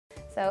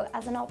So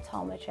as an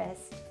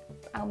optometrist,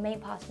 our main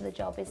part of the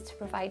job is to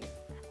provide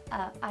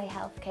eye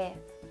health care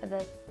for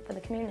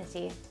the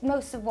community.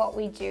 Most of what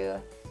we do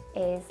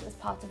is as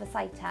part of a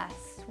sight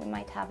test. We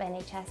might have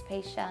NHS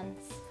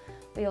patients.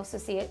 We also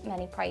see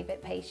many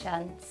private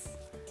patients.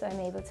 So I'm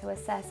able to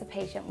assess a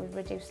patient with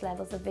reduced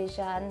levels of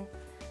vision,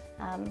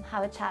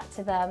 have a chat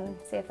to them,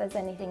 see if there's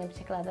anything in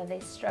particular that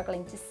they're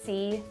struggling to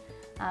see,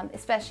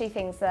 especially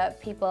things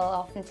that people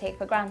often take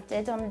for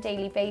granted on a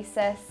daily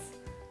basis,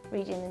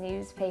 reading the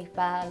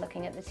newspaper,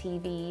 looking at the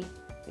TV,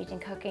 reading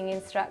cooking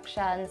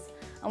instructions,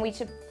 and we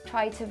should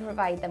try to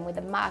provide them with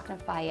a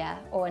magnifier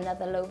or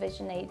another low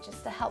vision aid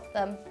just to help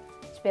them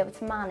to be able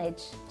to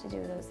manage to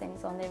do those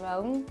things on their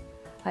own.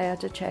 I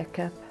had a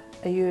checkup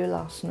a year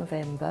last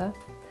November,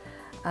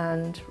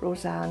 and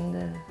Roseanne,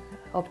 the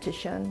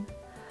optician,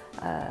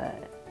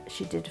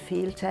 she did a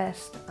field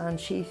test and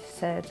she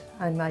said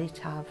I might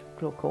have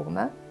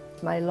glaucoma.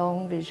 My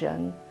long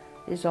vision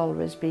has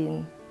always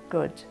been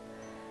good.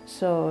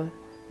 So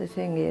the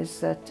thing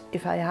is that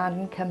if I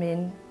hadn't come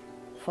in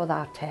for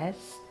that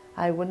test,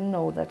 I wouldn't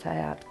know that I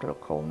had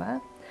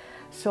glaucoma.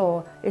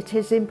 So it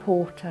is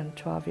important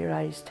to have your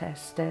eyes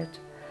tested.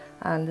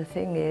 And the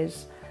thing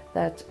is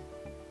that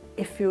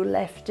if you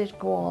left it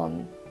go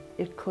on,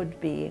 it could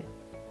be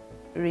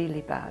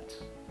really bad.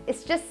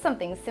 It's just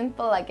something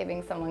simple like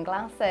giving someone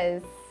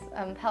glasses,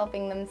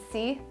 helping them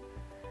see.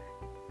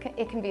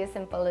 It can be as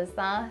simple as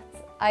that.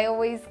 I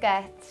always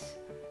get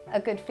a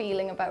good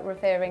feeling about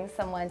referring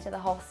someone to the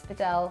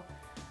hospital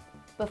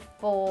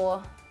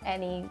before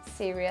any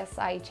serious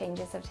eye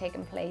changes have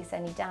taken place,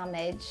 any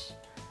damage.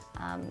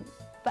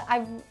 But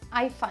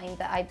I find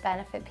that I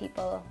benefit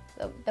people,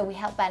 that we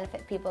help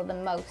benefit people the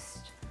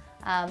most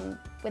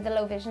with the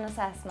low vision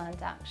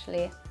assessment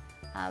actually.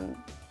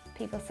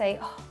 People say,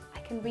 oh, I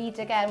can read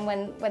again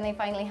when they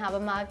finally have a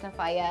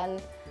magnifier,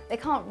 and they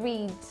can't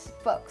read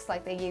books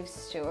like they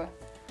used to.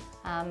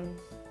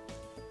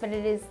 But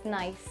it is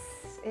nice.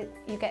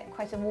 You get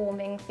quite a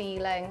warming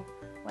feeling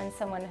when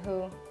someone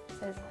who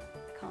says,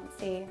 I can't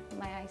see,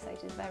 my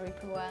eyesight is very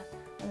poor,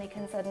 and they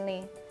can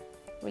suddenly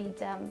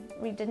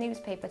read a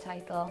newspaper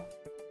title.